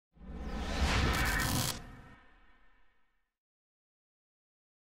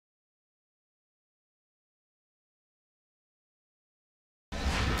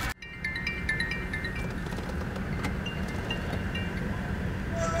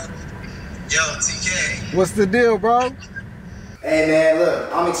Yo, TK. What's the deal, bro? Hey man, look,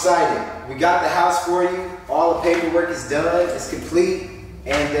 I'm excited. We got the house for you. All the paperwork is done. It's complete.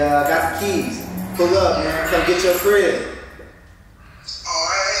 And got the keys. Pull up, man. Come get your crib.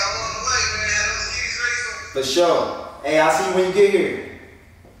 Alright, I'm on the way, man. Those keys ready For sure. Hey, I'll see you when you get here.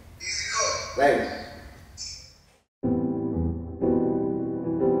 easy call. Later.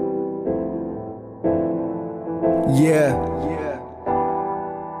 Yeah.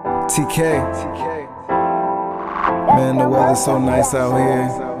 TK. Man, the weather's so nice out here.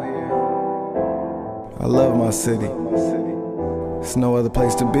 I love my city. There's no other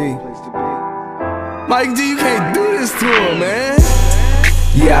place to be. Mike G, you can't do this to him, man.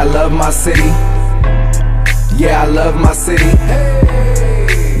 Yeah, I love my city. Yeah, I love my city.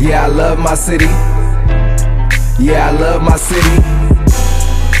 Yeah, I love my city. Yeah, I love my city.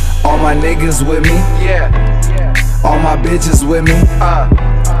 All my niggas with me. All my bitches with me.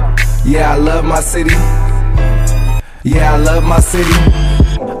 Yeah, I love my city. Yeah, I love my city.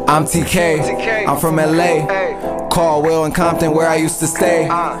 I'm TK, I'm from LA, Caldwell and Compton where I used to stay.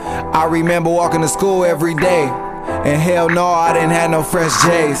 I remember walking to school every day, and hell no, I didn't have no fresh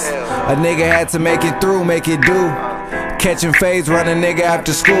J's. A nigga had to make it through, make it do. Catching fades, running nigga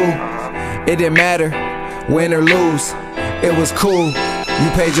after school. It didn't matter, win or lose, it was cool,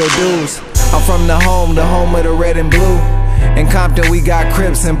 you paid your dues. I'm from the home of the red and blue. In Compton we got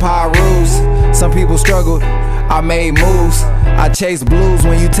Crips and Pyrus. Some people struggled, I made moves. I chased blues,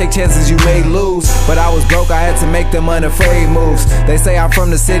 when you take chances you may lose. But I was broke, I had to make them unafraid moves. They say I'm from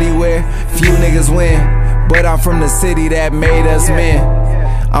the city where few niggas win, but I'm from the city that made us men.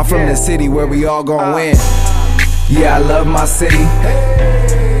 I'm from the city where we all gon' win. Yeah, I love my city.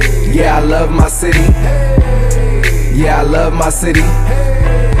 Yeah, I love my city. Yeah, I love my city.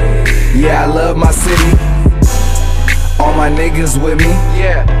 Yeah, I love my city. All my niggas with me.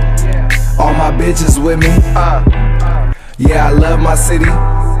 All my bitches with me. Yeah, I love my city.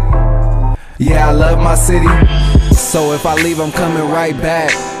 Yeah, I love my city. So if I leave, I'm coming right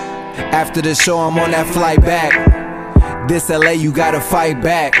back. After the show, I'm on that flight back. This LA, you gotta fight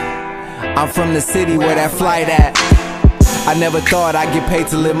back. I'm from the city where that flight at. I never thought I'd get paid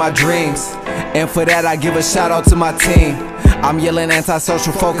to live my dreams, and for that I give a shout out to my team. I'm yelling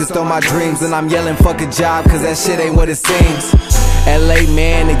antisocial, focused on my dreams, and I'm yelling fuck a job, cause that shit ain't what it seems. LA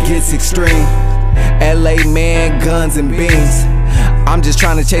man, it gets extreme. LA man, guns and beans. I'm just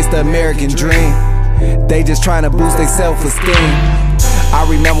trying to chase the American dream. They just trying to boost their self-esteem. I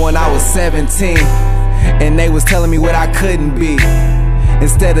remember when I was 17, and they was telling me what I couldn't be,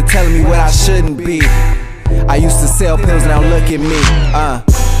 instead of telling me what I shouldn't be. I used to sell pills, now look at me.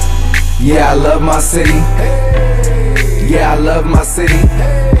 Yeah, I love my city. Yeah, I love my city.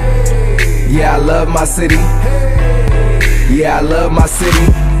 Yeah, I love my city. Yeah, I love my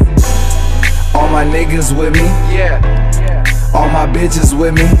city. All my niggas with me. All my bitches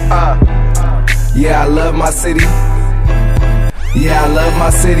with me. Yeah, I love my city. Yeah, I love my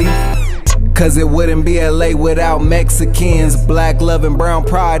city. Cause it wouldn't be LA without Mexicans. Black love and brown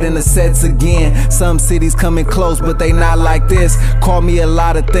pride in the sets again. Some cities coming close, but they not like this. Call me a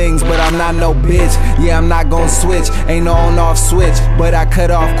lot of things, but I'm not no bitch. Yeah, I'm not gon' switch, ain't no on-off switch, but I cut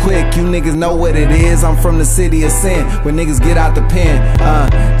off quick. You niggas know what it is, I'm from the city of sin, where niggas get out the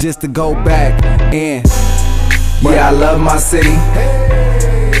pen, just to go back in. Yeah, I love my city.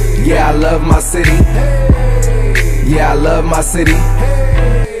 Yeah, I love my city. Yeah, I love my city.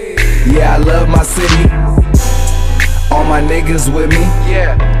 Yeah, I love my city. All my niggas with me.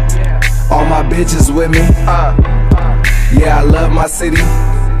 All my bitches with me. Yeah, I love my city.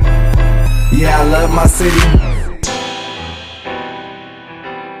 Yeah, I love my city.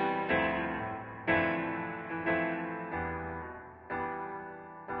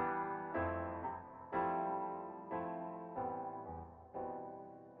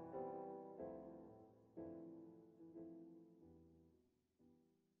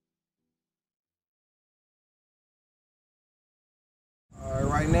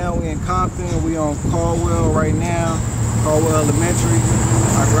 Right now we in Compton, we on Caldwell right now, Caldwell Elementary.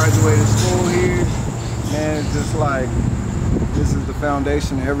 I graduated school here. Man, it's just like, this is the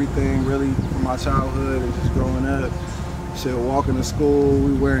foundation of everything really from my childhood and just growing up. Shit, walking to school,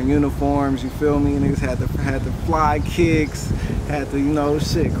 we wearing uniforms, you feel me? Niggas had the fly kicks, had to, you know,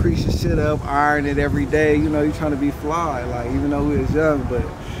 shit, crease your shit up, iron it every day. You know, you trying to be fly, like, even though we was young, but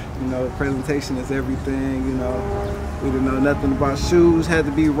you know, presentation is everything, you know. We didn't know nothing about shoes, had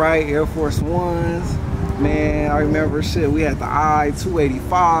to be right, Air Force Ones. Man, I remember shit, we had the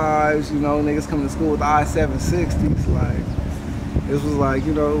I-285s, you know, niggas coming to school with the I-760s, like, this was like,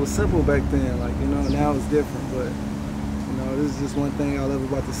 you know, it was simple back then, like, you know, now it's different, but, you know, this is just one thing I love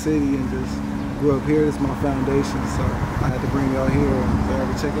about the city, and just grew up here. This is my foundation, so I had to bring y'all here and so y'all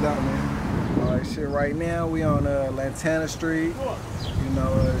can check it out, man. All right, shit. Right now we on Lantana Street. You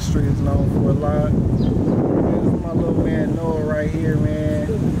know, the street is known for a lot. This is my little man Noah right here, man.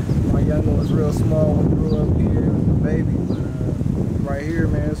 My youngin was real small when he grew up here, he was a baby, but right here,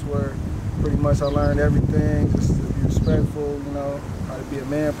 man, it's where pretty much I learned everything, just to be respectful, you know, how to be a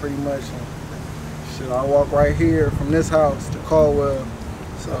man pretty much. And shit, I walk right here from this house to Caldwell.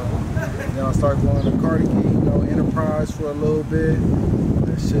 So, then I started going to Carnegie, you know, Enterprise for a little bit.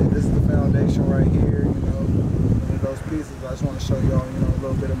 And shit, this is the foundation right here, you know, one of those pieces. I just want to show y'all, you know, a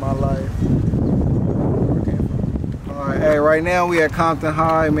little bit of my life, where I came from. All right, hey, right now we at Compton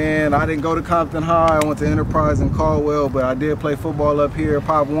High, man. I didn't go to Compton High, I went to Enterprise in Caldwell, but I did play football up here at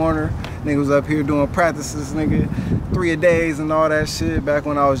Pop Warner. Nigga was up here doing practices, nigga, 3-a-days and all that shit. Back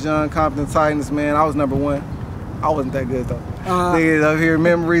when I was young, Compton Titans, man, I was #1. I wasn't that good though. Niggas up here,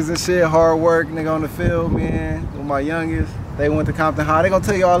 memories and shit, hard work, nigga on the field, man. With my youngest, they went to Compton High. They gonna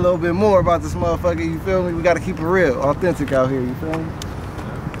tell y'all a little bit more about this motherfucker, you feel me? We gotta keep it real, authentic out here, you feel me?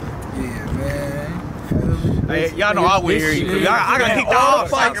 Yeah, man. Hey, y'all know I went here. I gotta keep all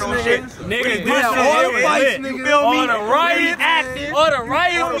fights, nigga. Niggas did all fights, nigga. You feel me? All the riots, before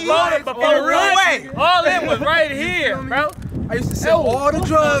the real way. All that was right here, bro. I used to sell all the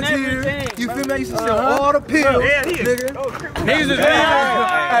drugs here. You feel me? I used to sell all the pills, nigga. Niggas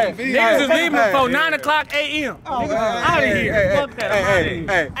is leaving before 9 o'clock a.m. Out of here. Fuck that.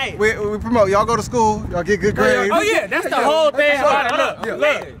 Hey, we promote. Y'all go to school. Y'all get good grades. Oh yeah, that's the whole thing about it.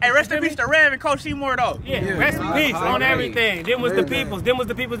 Look. Hey, rest in peace to Rev and Coach Seymour though. Yeah, rest in peace on everything. Them was the peoples. Them was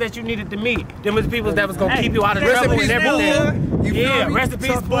the peoples that you needed to meet. Them was the peoples that was gonna keep you out of trouble and everything. Yeah, rest in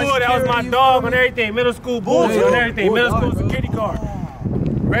peace, Bull. That was my dog on everything. Middle school bullshit on everything. Middle school security guard.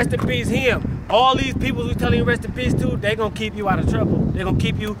 Rest in peace, him. All these people who telling you rest in peace to, they gonna keep you out of trouble. They gonna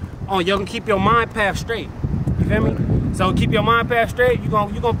keep you on. You're gonna keep your mind path straight. You feel me? So keep your mind path straight. You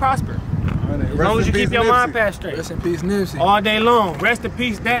gonna prosper. As long as you keep your mind path straight. Rest in peace, Nipsey. All day long. Rest in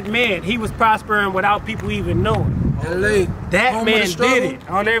peace, that man. He was prospering without people even knowing. LA. That man did it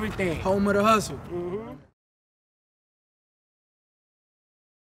on everything. Home of the hustle.